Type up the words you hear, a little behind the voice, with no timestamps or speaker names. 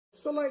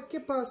So like, ¿qué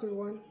pasa,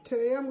 everyone?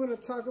 Today I'm going to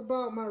talk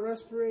about my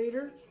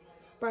respirator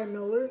by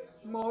Miller,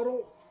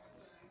 model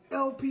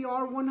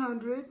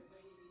LPR-100,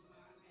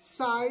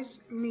 size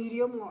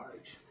medium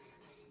large.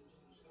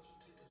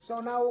 So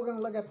now we're going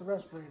to look at the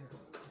respirator.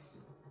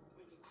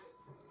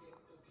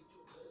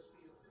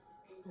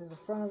 Here's the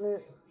front of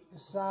it, the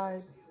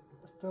side,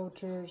 the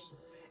filters,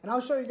 and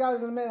I'll show you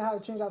guys in a minute how to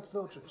change out the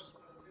filters.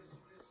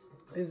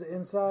 Here's the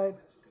inside.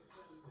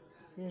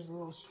 Here's the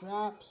little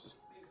straps.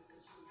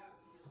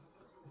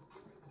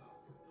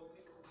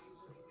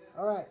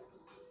 Alright,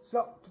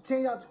 so to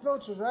change out the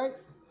filters, right?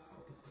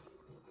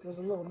 There's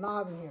a little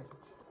knob in here.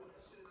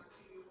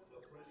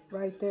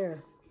 Right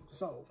there.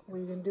 So what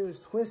you're going to do is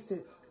twist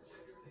it.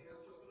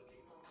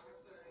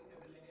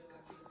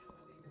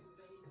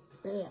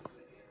 Bam.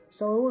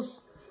 So it was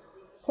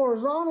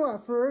horizontal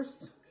at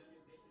first,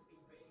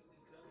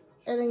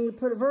 and then you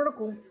put it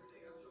vertical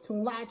to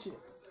latch it,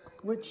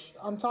 which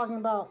I'm talking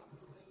about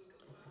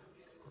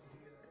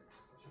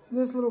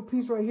this little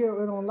piece right here,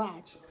 it don't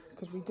latch,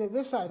 because we did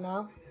this side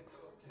now.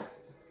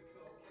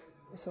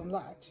 It's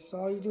unlatched. So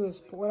all you do is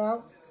pull it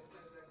out.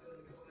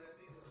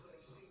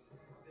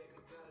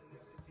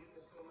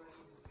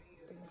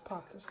 Then you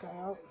pop this guy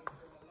out.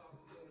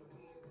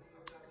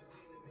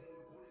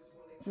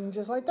 And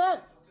just like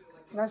that.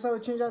 That's how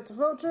we change out the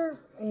filter,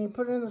 and you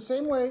put it in the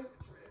same way.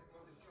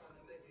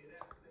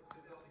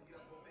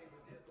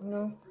 You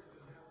know.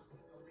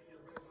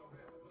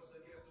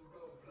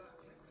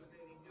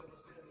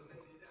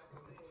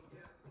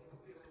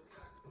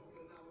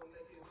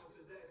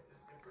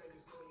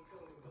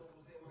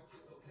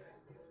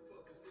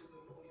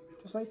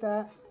 Just like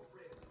that.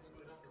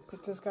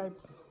 Put this guy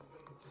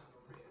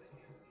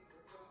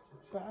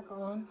back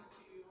on.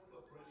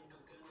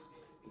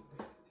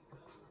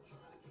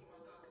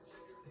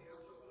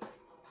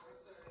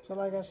 So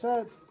like I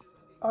said,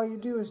 all you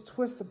do is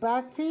twist the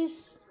back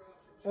piece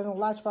and it'll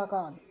latch back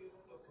on.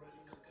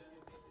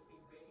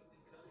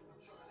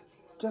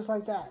 Just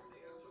like that.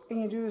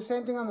 And you do the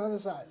same thing on the other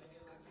side.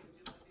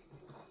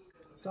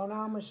 So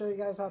now I'm going to show you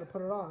guys how to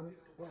put it on.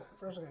 Well,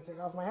 first I'm going to take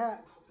off my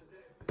hat.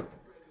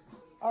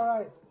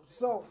 Alright,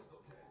 so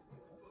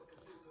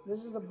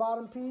this is the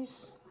bottom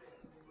piece.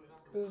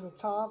 This is the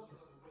top.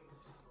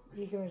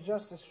 You can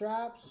adjust the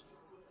straps.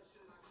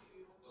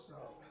 So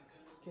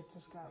get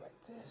this guy like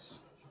this.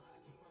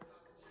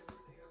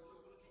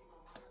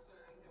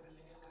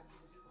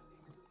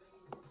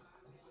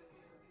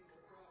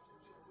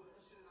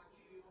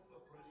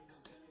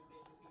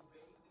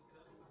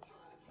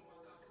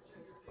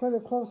 Put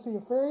it close to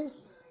your face.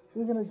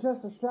 You can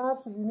adjust the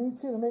straps if you need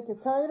to make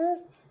it tighter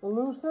or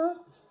looser.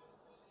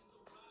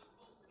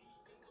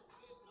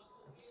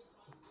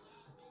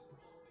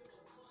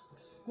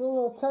 Do a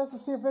little test to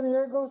see if any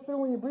air goes through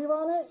when you breathe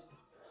on it.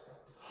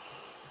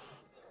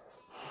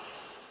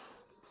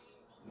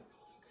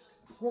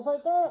 Just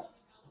like that.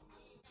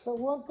 So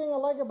one thing I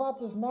like about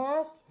this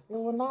mask, it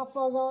will not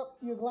fog up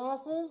your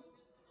glasses.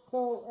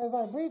 So as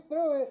I breathe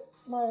through it,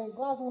 my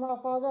glasses will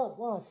not fog up.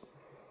 Watch.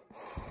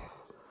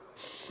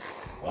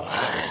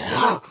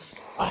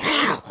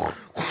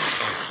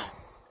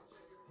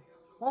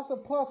 That's a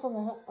plus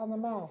on the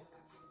mask.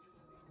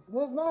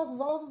 This mask is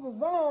also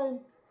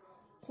designed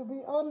to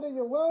be under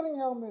your welding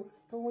helmet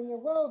for when you're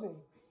welding.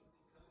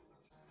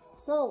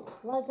 So,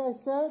 like I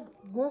said,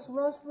 this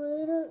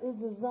respirator is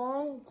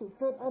designed to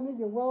fit under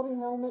your welding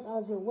helmet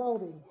as you're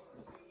welding.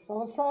 So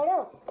let's try it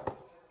out.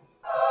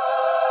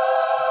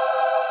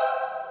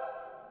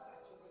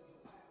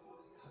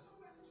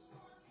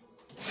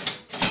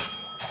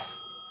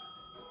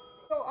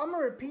 So I'm going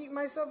to repeat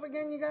myself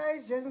again, you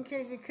guys, just in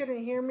case you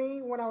couldn't hear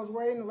me when I was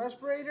wearing the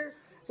respirator.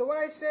 So what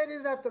I said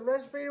is that the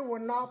respirator will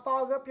not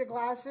fog up your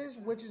glasses,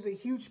 which is a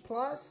huge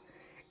plus.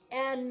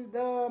 And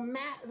the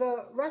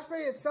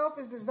respirator itself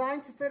is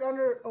designed to fit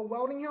under a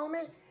welding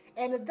helmet.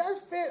 And it does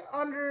fit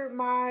under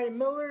my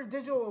Miller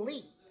Digital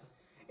Elite.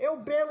 It'll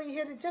barely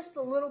hit it just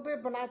a little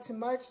bit, but not too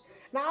much.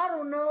 Now, I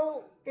don't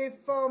know if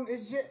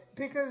it's just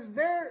because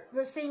they're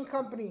the same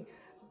company.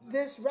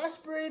 This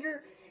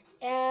respirator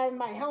and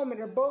my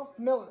helmet are both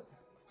Miller.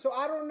 So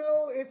I don't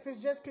know if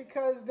it's just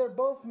because they're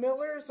both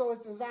Miller, so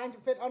it's designed to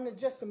fit under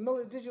just the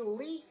Miller Digital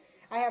Elite.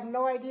 I have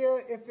no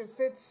idea if it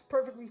fits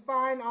perfectly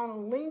fine on a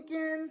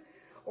Lincoln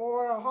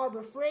or a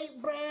Harbor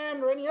Freight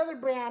brand or any other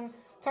brand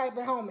type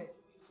of helmet.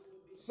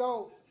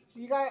 So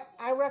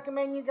I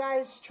recommend you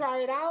guys try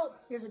it out.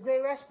 It's a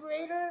great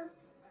respirator.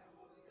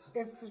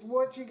 If it's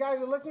what you guys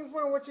are looking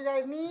for and what you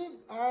guys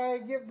need, I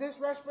give this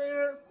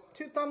respirator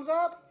 2 thumbs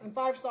up and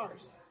 5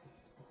 stars.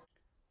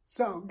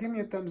 So, give me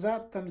a thumbs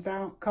up, thumbs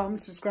down,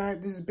 comment,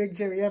 subscribe. This is Big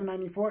Jerry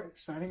M94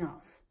 signing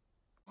off.